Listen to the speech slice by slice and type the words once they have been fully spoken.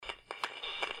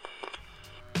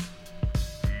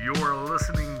You're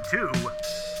listening to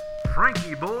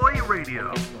FrankieBoi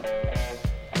Radio.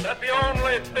 That the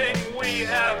only thing we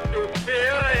have to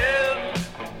fear is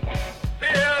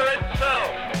fear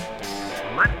itself.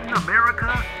 Letting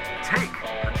America take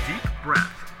a deep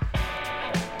breath.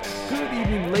 Good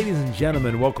evening, ladies and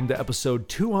gentlemen. Welcome to episode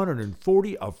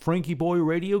 240 of FrankieBoi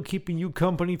Radio, keeping you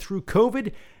company through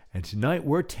COVID. And tonight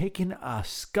we're taking a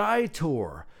sky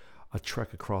tour, a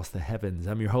trek across the heavens.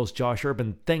 I'm your host, Josh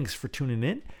Urban. Thanks for tuning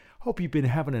in. Hope you've been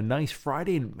having a nice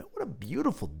Friday, and what a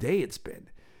beautiful day it's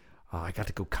been. I got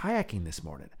to go kayaking this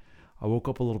morning. I woke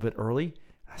up a little bit early.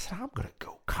 I said, I'm going to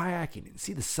go kayaking and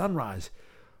see the sunrise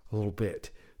a little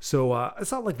bit. So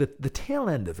it's not like the tail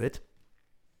end of it.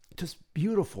 Just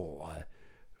beautiful,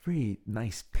 very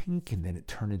nice pink, and then it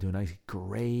turned into a nice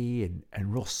gray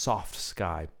and real soft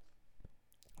sky.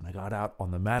 And I got out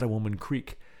on the Mattawoman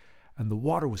Creek, and the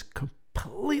water was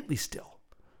completely still.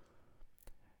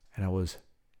 And I was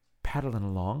paddling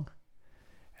along,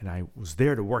 and I was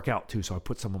there to work out too, so I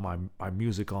put some of my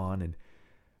music on, and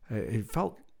it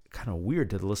felt kind of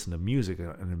weird to listen to music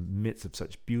in the midst of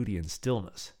such beauty and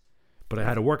stillness. But I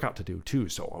had a workout to do too,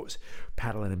 so I was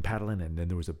paddling, and then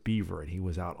there was a beaver, and he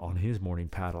was out on his morning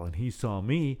paddle, and he saw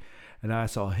me, and I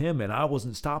saw him, and I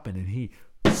wasn't stopping, and he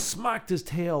smacked his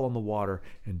tail on the water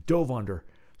and dove under,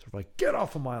 sort of like, get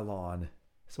off of my lawn.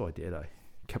 So I did. I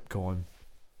kept going,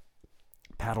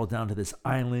 paddled down to this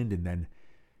island, and then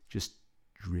just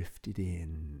drifted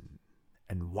in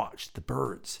and watched the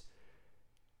birds.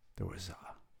 There was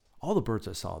all the birds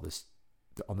I saw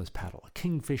on this paddle: a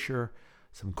kingfisher,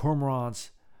 some cormorants,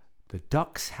 the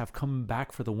ducks have come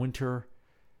back for the winter,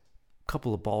 a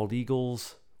couple of bald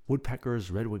eagles, woodpeckers,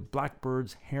 red-winged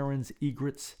blackbirds, herons,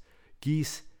 egrets,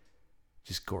 geese,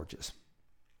 just gorgeous.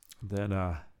 Then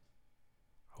I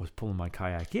was pulling my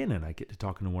kayak in, and I get to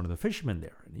talking to one of the fishermen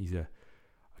there, and he's a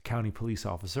county police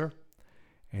officer,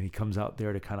 and he comes out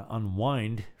there to kind of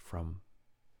unwind from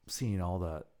seeing all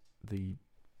the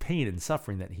pain and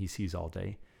suffering that he sees all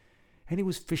day. And he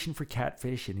was fishing for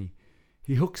catfish, and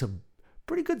he hooks a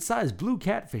pretty good sized blue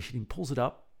catfish, and he pulls it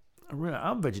up.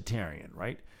 I'm vegetarian,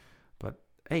 right? But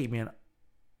hey, man,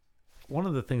 one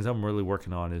of the things I'm really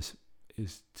working on is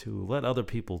to let other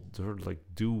people sort of like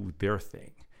do their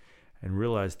thing, and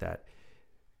realize that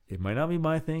it might not be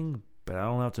my thing, but I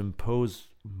don't have to impose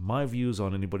my views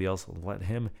on anybody else. I'll let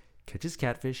him catch his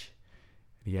catfish.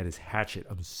 And he had his hatchet.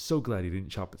 I'm so glad he didn't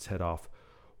chop its head off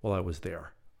while I was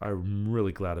there. I'm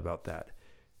really glad about that.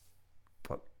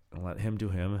 But I'll let him do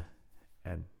him,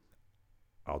 and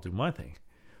I'll do my thing.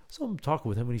 So I'm talking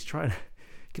with him, and he's trying to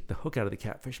get the hook out of the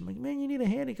catfish. I'm like, man, you need a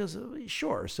hand? He goes,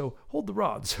 sure. So hold the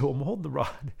rod. So I'm holding the rod,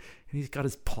 and he's got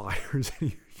his pliers,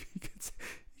 and he gets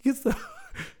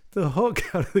the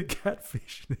hook out of the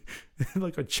catfish, and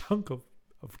like a chunk of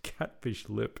catfish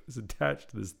lip is attached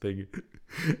to this thing,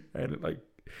 and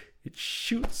it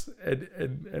shoots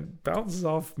and bounces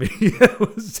off me. It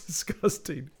was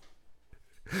disgusting,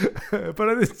 but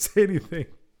I didn't say anything.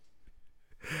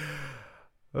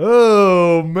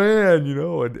 Oh man,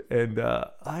 and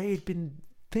I had been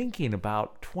thinking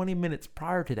about 20 minutes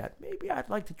prior to that, maybe I'd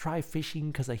like to try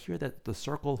fishing, because I hear that the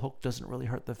circle hook doesn't really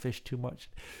hurt the fish too much.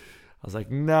 I was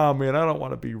like, no, man, I don't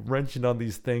want to be wrenching on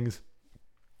these things.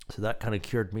 So that kind of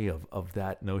cured me of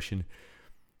that notion.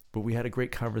 But we had a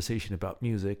great conversation about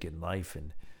music and life,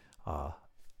 and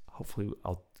hopefully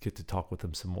I'll get to talk with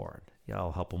him some more. Yeah,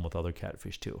 I'll help him with other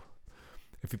catfish too.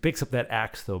 If he picks up that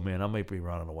axe, though, man, I might be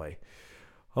running away.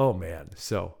 Oh man,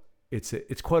 so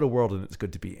it's quite a world, and it's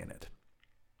good to be in it.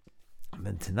 And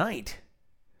then tonight,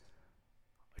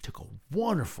 I took a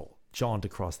wonderful jaunt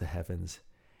across the heavens.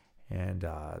 And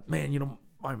man,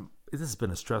 this has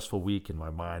been a stressful week, and my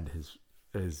mind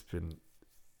has been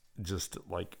just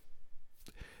like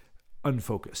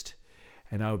unfocused.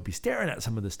 And I would be staring at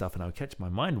some of this stuff, and I would catch my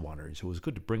mind wandering. So it was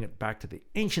good to bring it back to the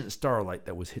ancient starlight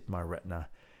that was hitting my retina.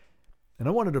 And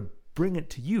I wanted to bring it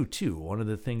to you too. One of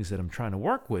the things that I'm trying to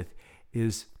work with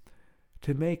is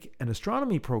to make an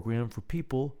astronomy program for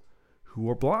people who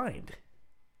are blind.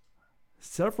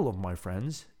 Several of my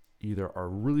friends either are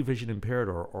really vision impaired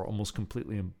or almost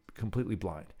completely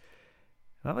blind.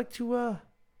 And I'd like to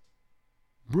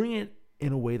bring it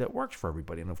in a way that works for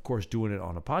everybody. And of course, doing it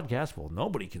on a podcast, well,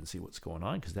 nobody can see what's going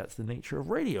on, because that's the nature of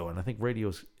radio. And I think radio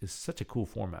is such a cool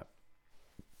format.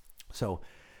 So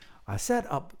I set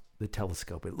up the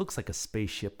telescope. It looks like a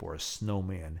spaceship or a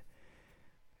snowman.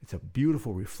 It's a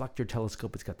beautiful reflector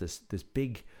telescope. It's got this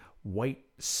big white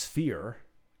sphere,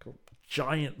 a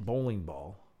giant bowling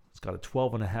ball. It's got a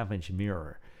 12.5-inch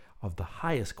mirror of the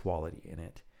highest quality in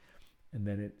it. And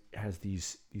then it has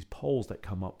these poles that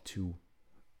come up to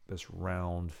this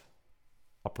round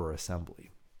upper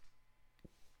assembly,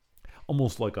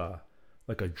 almost like a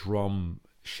drum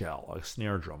shell, a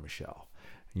snare drum shell.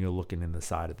 And you're looking in the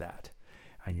side of that,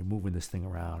 and you're moving this thing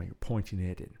around, and you're pointing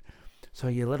it, and so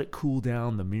you let it cool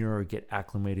down, the mirror get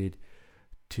acclimated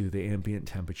to the ambient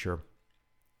temperature.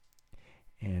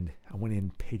 And I went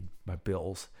in, paid my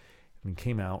bills, and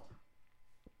came out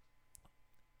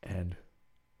and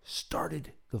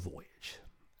started the voyage.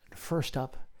 And first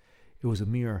up, it was a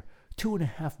mere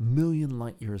 2.5 million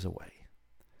light years away.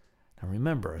 Now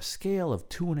remember, a scale of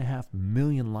 2.5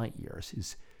 million light years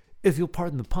is, if you'll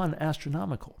pardon the pun,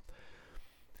 astronomical.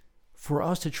 For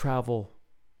us to travel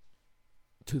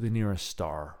to the nearest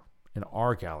star in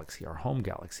our galaxy, our home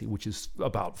galaxy, which is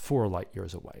about 4 light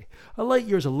years away. A light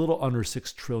year is a little under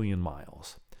 6 trillion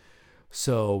miles.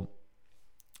 So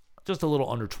just a little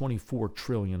under 24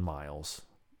 trillion miles.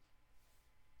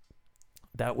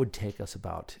 That would take us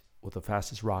about, with the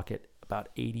fastest rocket, about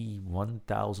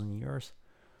 81,000 years.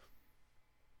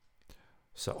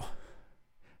 So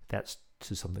that's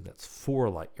to something that's 4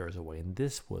 light years away. And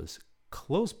this was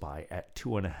close by at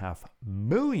 2.5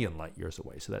 million light years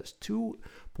away. So that's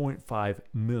 2.5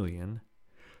 million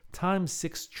times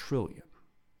 6 trillion.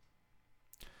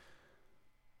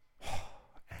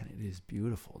 And it is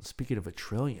beautiful. Speaking of a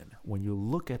trillion, when you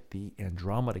look at the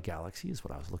Andromeda galaxy, is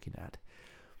what I was looking at,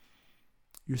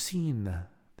 you're seeing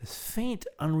this faint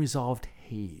unresolved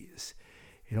haze.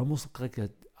 It almost looks like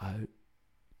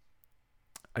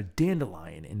a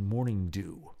dandelion in morning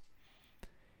dew.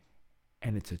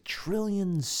 And it's 1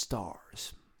 trillion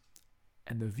stars.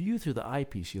 And the view through the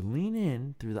eyepiece, you lean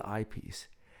in through the eyepiece,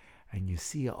 and you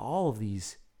see all of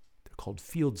these, they're called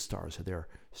field stars, so they're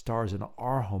stars in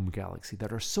our home galaxy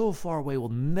that are so far away we'll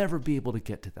never be able to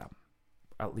get to them,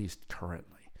 at least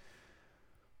currently.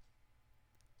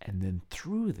 And then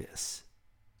through this,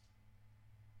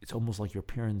 it's almost like you're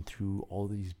peering through all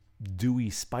these dewy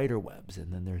spider webs,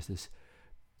 and then there's this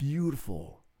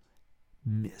beautiful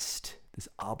mist, this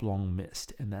oblong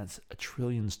mist, and that's 1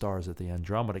 trillion stars of the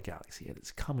Andromeda galaxy, and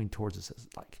it's coming towards us at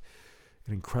like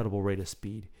an incredible rate of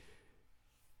speed,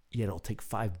 yet it'll take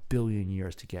 5 billion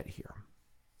years to get here.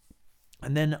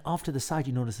 And then off to the side,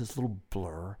 you notice this little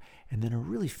blur, and then a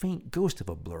really faint ghost of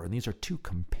a blur, and these are 2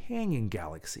 companion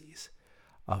galaxies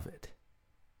of it.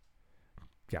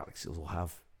 Galaxies will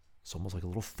have, it's almost like a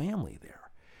little family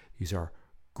there. These are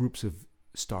groups of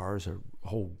stars or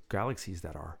whole galaxies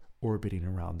that are orbiting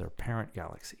around their parent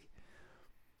galaxy.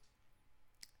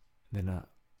 Then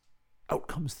out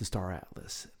comes the star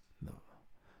atlas,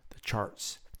 the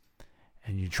charts.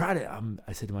 And you try to,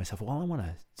 I said to myself, well, I want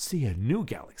to see a new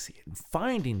galaxy. And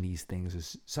finding these things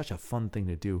is such a fun thing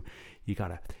to do. You got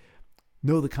to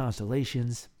know the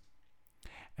constellations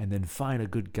and then find a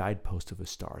good guidepost of a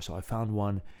star. So I found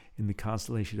one in the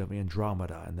constellation of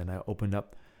Andromeda, and then I opened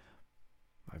up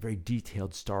my very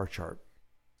detailed star chart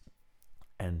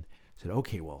and said,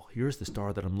 okay, well, here's the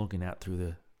star that I'm looking at through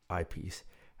the eyepiece.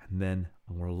 And then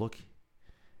I'm going to look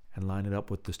and line it up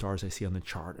with the stars I see on the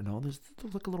chart. And there's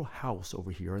like a little house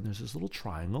over here, and there's this little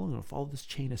triangle. I'm going to follow this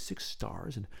chain of 6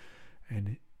 stars.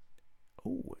 And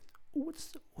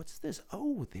what's this?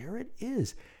 Oh, there it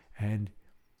is. And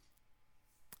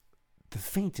the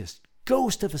faintest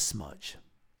ghost of a smudge.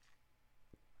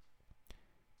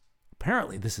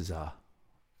 Apparently, this is a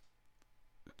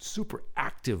super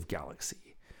active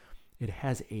galaxy. It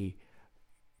has a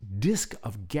disk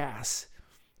of gas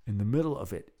in the middle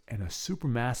of it and a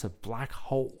supermassive black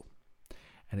hole.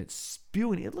 And it's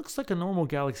spewing. It looks like a normal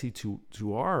galaxy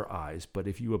to our eyes, but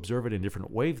if you observe it in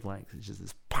different wavelengths, it's just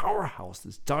this powerhouse,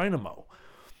 this dynamo.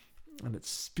 And it's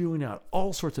spewing out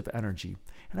all sorts of energy.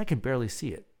 And I can barely see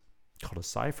it. It's called a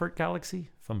Seifert galaxy,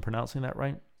 if I'm pronouncing that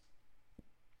right.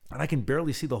 And I can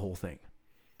barely see the whole thing.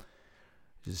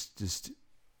 Just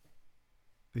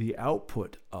the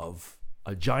output of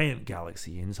a giant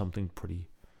galaxy in something pretty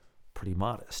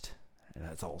modest. And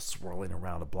that's all swirling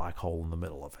around a black hole in the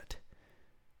middle of it.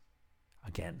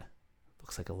 Again,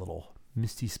 looks like a little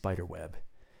misty spider web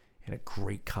in a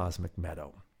great cosmic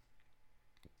meadow.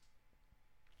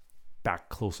 Back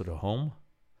closer to home,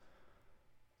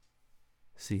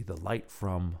 see the light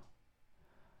from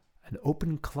an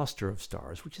open cluster of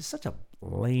stars, which is such a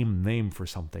lame name for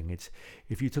something. It's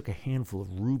if you took a handful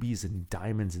of rubies and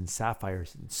diamonds and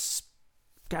sapphires and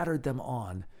scattered them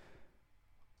on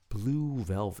blue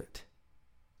velvet,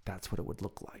 that's what it would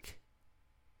look like.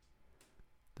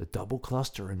 The double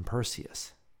cluster in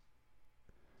Perseus.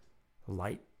 The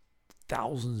light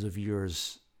thousands of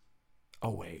years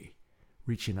away,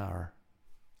 reaching our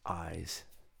eyes.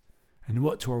 And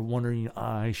what to our wondering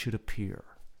eyes should appear.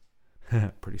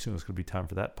 Pretty soon it's going to be time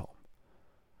for that poem.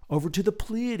 over to the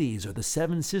Pleiades or the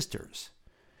Seven Sisters.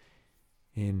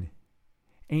 In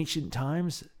ancient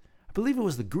times, I believe it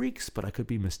was the Greeks, but I could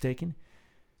be mistaken,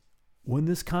 when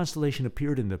this constellation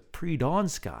appeared in the pre-dawn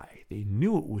sky, they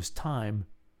knew it was time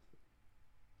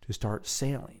to start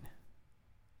sailing.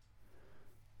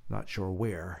 Not sure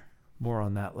where. More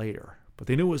on that later. But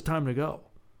they knew it was time to go.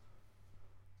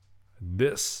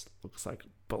 This looks like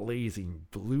blazing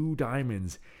blue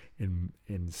diamonds in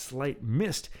slight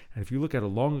mist. And if you look at a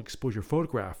long exposure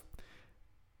photograph,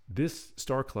 this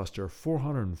star cluster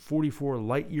 444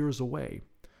 light years away.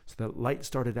 So that light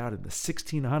started out in the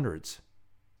 1600s.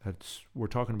 That's what we're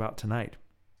talking about tonight.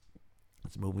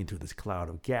 It's moving through this cloud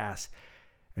of gas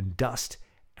and dust,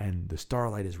 and the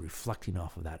starlight is reflecting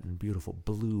off of that in beautiful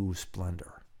blue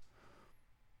splendor.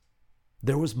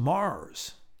 There was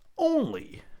Mars,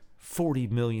 only 40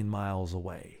 million miles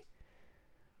away,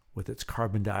 with its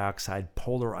carbon dioxide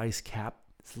polar ice cap,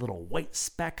 this little white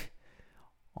speck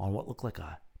on what looked like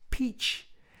a peach.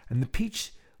 And the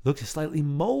peach looked slightly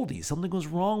moldy. Something was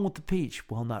wrong with the peach.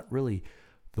 Well, not really.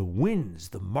 The winds,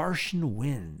 the Martian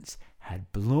winds,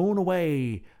 had blown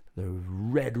away the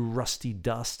red, rusty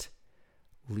dust,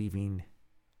 leaving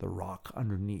the rock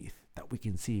underneath that we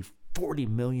can see 40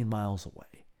 million miles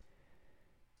away.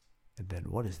 And then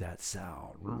what is that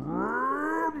sound?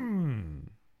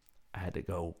 I had to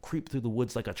go creep through the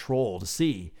woods like a troll to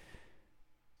see.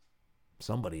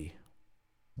 Somebody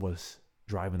was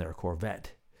driving their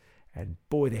Corvette. And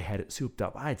boy, they had it souped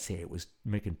up. I'd say it was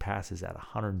making passes at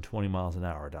 120 miles an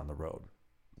hour down the road.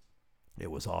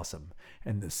 It was awesome.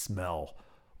 And the smell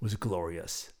was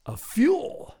glorious of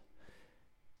fuel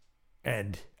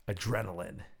and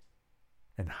adrenaline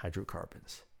and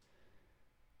hydrocarbons.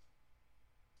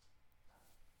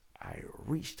 I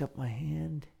reached up my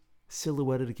hand,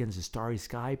 silhouetted against the starry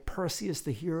sky. Perseus,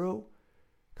 the hero,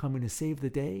 coming to save the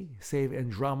day, save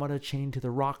Andromeda chained to the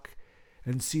rock,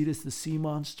 and Cetus, the sea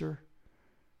monster.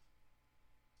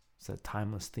 It's that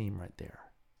timeless theme right there.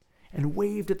 And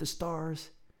waved at the stars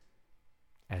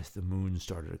as the moon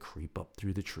started to creep up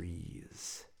through the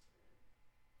trees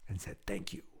and said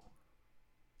thank you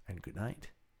and good night.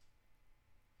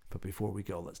 But before we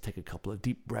go, let's take a couple of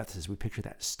deep breaths as we picture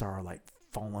that starlight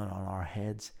falling on our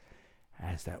heads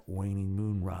as that waning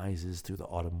moon rises through the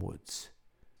autumn woods.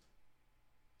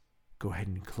 Go ahead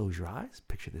and close your eyes.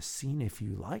 Picture the scene if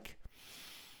you like.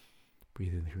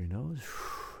 Breathe in through your nose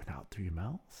and out through your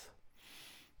mouth.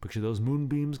 Picture those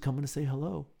moonbeams coming to say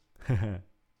hello. And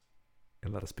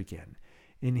let us begin.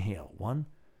 Inhale. 1,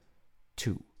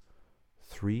 2,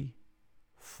 3,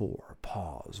 4.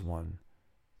 Pause. 1,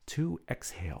 2.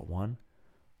 Exhale. 1,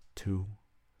 2,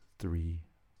 3,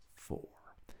 4.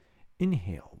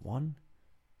 Inhale. 1,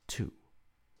 2,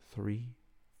 3,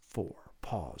 4.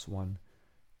 Pause. 1,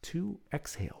 2.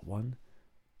 Exhale. 1,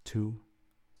 2,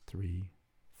 3,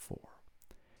 4.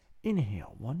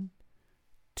 Inhale. 1,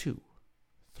 2,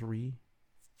 3,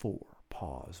 4.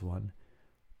 Pause. 1,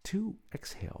 2.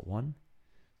 Exhale. 1,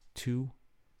 2,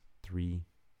 3,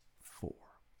 4.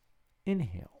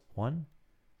 Inhale. 1,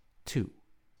 2,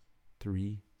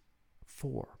 3,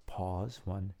 4. Pause.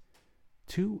 1,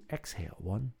 2. Exhale.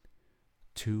 1,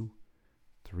 2,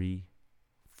 3,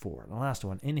 4. And the last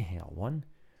one. Inhale. 1,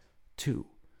 2,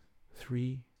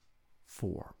 3,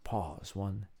 4. Pause.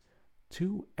 1,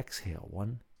 2. Exhale.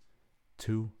 1,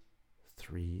 2,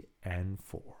 3, and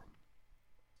 4.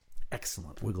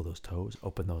 Excellent. Wiggle those toes.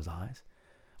 Open those eyes.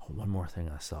 Oh, one more thing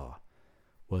I saw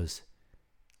was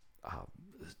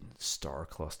star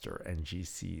cluster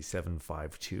NGC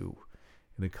 752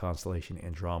 in the constellation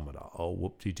Andromeda. Oh,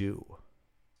 whoop-de-doo.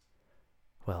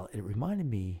 Well, it reminded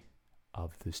me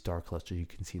of the star cluster you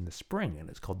can see in the spring, and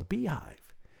it's called the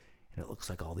beehive. And it looks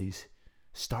like all these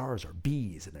stars are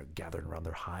bees, and they're gathering around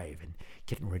their hive and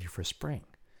getting ready for spring.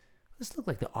 This looked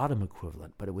like the autumn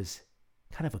equivalent, but it was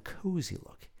kind of a cozy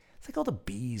look. It's like all the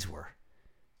bees were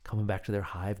coming back to their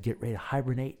hive, get ready to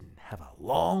hibernate and have a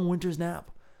long winter's nap,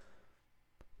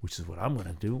 which is what I'm going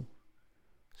to do.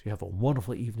 So you have a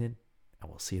wonderful evening, and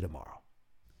we'll see you tomorrow.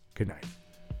 Good night.